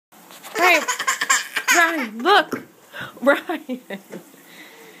Ryan, Ryan, look. Ryan.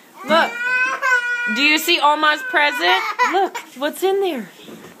 Look. Do you see Oma's present? Look, what's in there?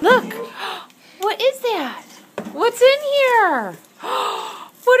 Look. What is that? What's in here?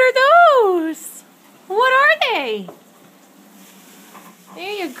 What are those? What are they?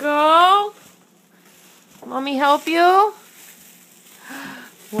 There you go. Mommy help you?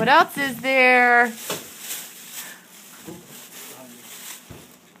 What else is there?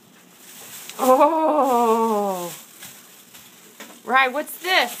 Oh. Right, what's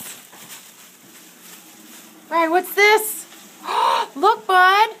this? Right, what's this? Look,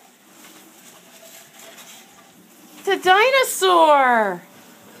 bud. It's a dinosaur.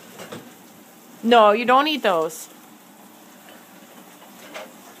 No, you don't eat those.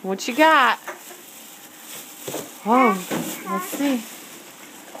 What you got? Oh, let's see.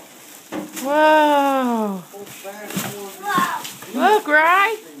 Whoa. Look,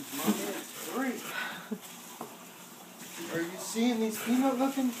 right? Are you seeing these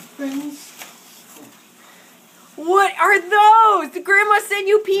peanut-looking things? What are those? Did Grandma send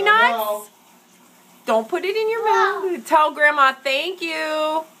you peanuts? No. Don't put it in your mouth. Tell Grandma thank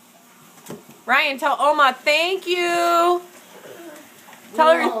you. Ryan, tell Oma thank you.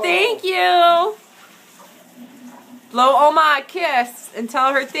 Tell her thank you. Blow Oma a kiss and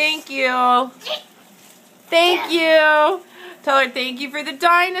tell her thank you. Thank you. Tell her thank you for the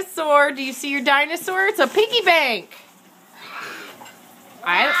dinosaur. Do you see your dinosaur? It's a piggy bank.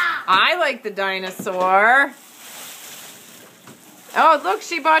 I like the dinosaur. Oh, look,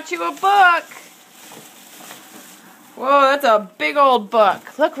 she bought you a book. Whoa, that's a big old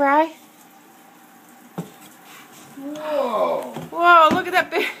book. Look, Rye. Whoa. Whoa, look at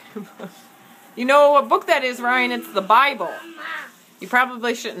that big book. You know what book that is, Ryan? It's the Bible. You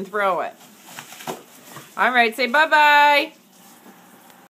probably shouldn't throw it. All right, say bye-bye.